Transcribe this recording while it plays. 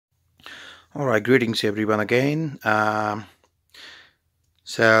Alright, greetings everyone again.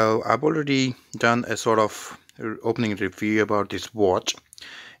 So I've already done a sort of opening review about this watch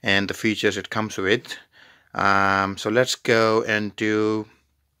and the features it comes with. So let's go and do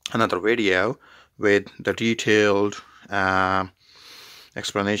another video with the detailed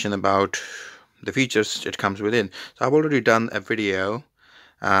explanation about the features it comes within. So I've already done a video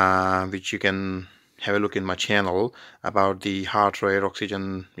which you can have a look in my channel about the heart rate,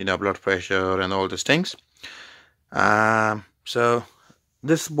 oxygen, blood pressure and all these things. So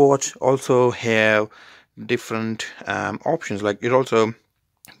this watch also have different options. Like it also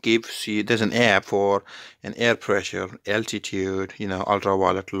gives you, there's an app for an air pressure, altitude,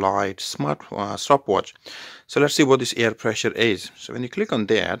 ultraviolet light, stopwatch. So let's see what this air pressure is. So when you click on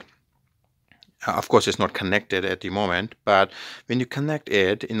that, of course it's not connected at the moment, but when you connect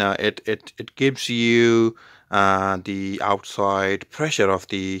it, it gives you the outside pressure of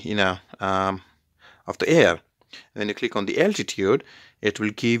the of the air. When you click on the altitude, it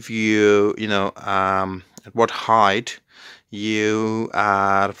will give you at what height you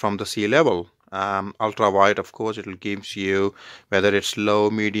are from the sea level. Ultraviolet, of course, it will gives you whether it's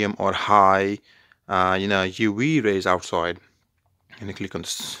low, medium or high UV rays outside. And you click on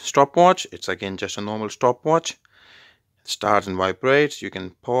stopwatch, it's again just a normal stopwatch. It starts and vibrates. You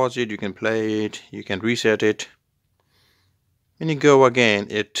can pause it, you can play it, you can reset it. When you go again,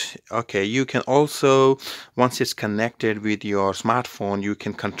 you can also, once it's connected with your smartphone, you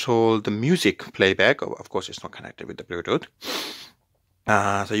can control the music playback. Of course, it's not connected with the Bluetooth.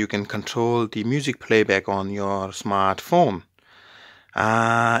 So you can control the music playback on your smartphone.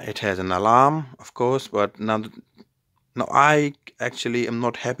 It has an alarm, of course, but now I actually am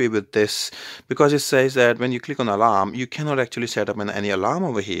not happy with this because it says that when you click on alarm, you cannot actually set up any alarm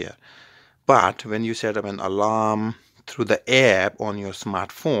over here. But when you set up an alarm through the app on your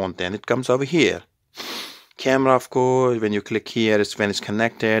smartphone, then it comes over here. Camera, of course, when you click here, it's when it's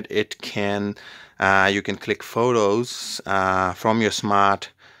connected, it can you can click photos from your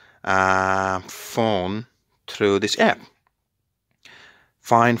smart phone through this app.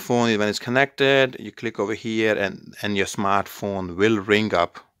 Find phone is when it's connected. You click over here and your smartphone will ring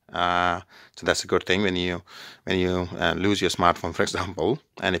up. So that's a good thing when you lose your smartphone, for example,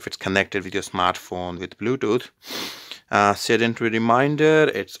 and if it's connected with your smartphone with Bluetooth. Sedentary reminder,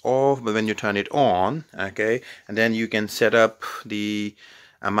 it's off, but when you turn it on, okay, and then you can set up the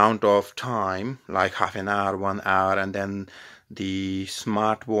amount of time, like half an hour, 1 hour, and then the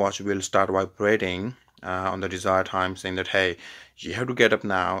smartwatch will start vibrating on the desired time, saying that, hey, you have to get up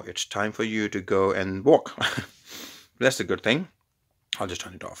now, it's time for you to go and walk. That's a good thing. I'll just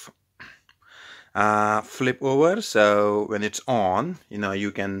turn it off. Flip over, so when it's on,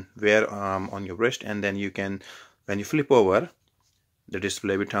 you can wear on your wrist, and then you can, when you flip over, the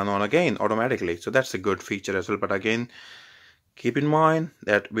display will turn on again automatically. So that's a good feature as well, but again, keep in mind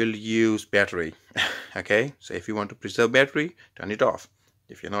that will use battery. Okay, so if you want to preserve battery, turn it off.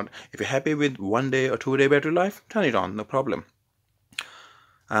 If you're happy with 1 day or 2 day battery life, turn it on, no problem.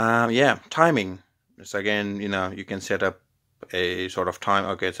 Yeah, timing. It's again, you can set up a sort of time.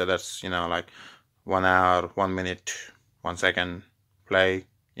 Okay, so that's like 1 hour, 1 minute, 1 second, play,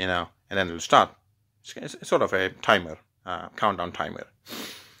 and then it'll start. It's sort of a timer, countdown timer.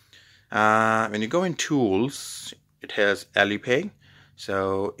 When you go in tools, it has Alipay.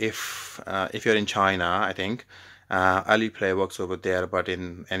 So if you're in China, I think Alipay works over there, but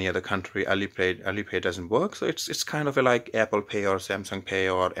in any other country, Alipay doesn't work. So it's kind of like Apple Pay or Samsung Pay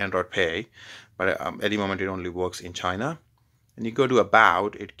or Android Pay, but at the moment it only works in China. And you go to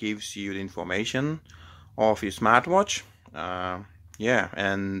About, it gives you the information of your smartwatch, yeah,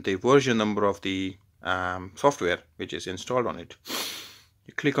 and the version number of the software which is installed on it.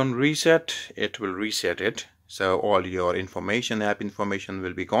 You click on Reset, it will reset it. So all your information, app information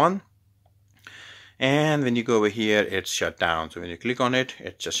will be gone. And when you go over here, it's shut down. So when you click on it,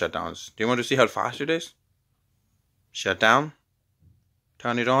 it just shut down. Do you want to see how fast it is? Shut down.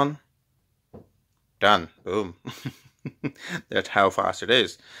 Turn it on. Done. Boom. That's how fast it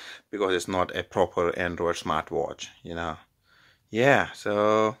is, because it's not a proper Android smartwatch, Yeah,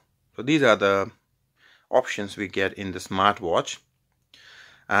 so these are the options we get in the smartwatch.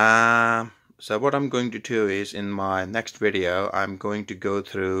 So what I'm going to do is, in my next video, I'm going to go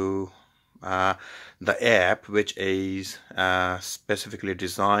through the app which is specifically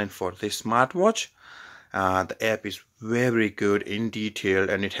designed for this smartwatch. The app is very good in detail,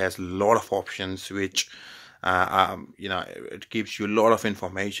 and it has a lot of options which it gives you a lot of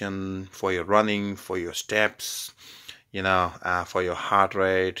information for your running, for your steps, for your heart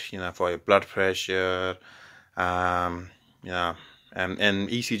rate, for your blood pressure, and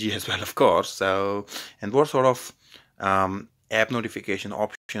ECG as well, of course. So, and what sort of app notification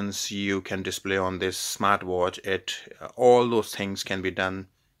options you can display on this smartwatch? All those things can be done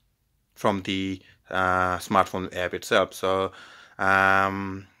from the smartphone app itself. So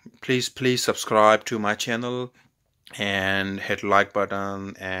please subscribe to my channel and hit like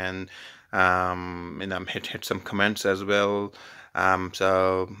button, and hit some comments as well.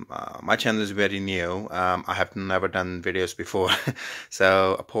 My channel is very new. I have never done videos before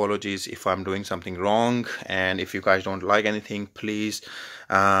so apologies if I'm doing something wrong, and if you guys don't like anything, please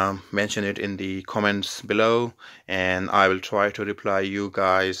mention it in the comments below, and I will try to reply you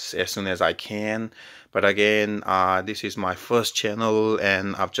guys as soon as I can. But again, this is my first channel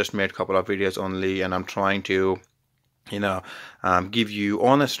and I've just made a couple of videos only, and I'm trying to give you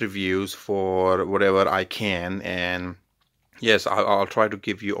honest reviews for whatever I can. And yes, I'll try to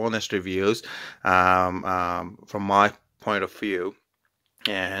give you honest reviews from my point of view.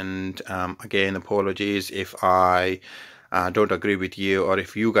 And again, apologies if I don't agree with you, or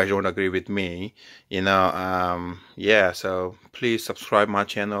if you guys don't agree with me, yeah, so please subscribe my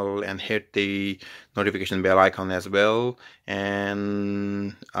channel and hit the notification bell icon as well.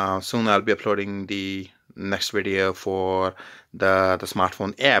 And soon I'll be uploading the next video for the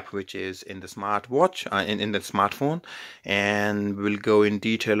smartphone app, which is in the smartwatch, in the smartphone, and we'll go in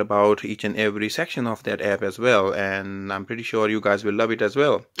detail about each and every section of that app as well, and I'm pretty sure you guys will love it as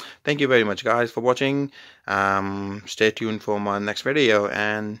well. Thank you very much guys for watching. Stay tuned for my next video,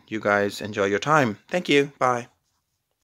 and you guys enjoy your time. Thank you. Bye.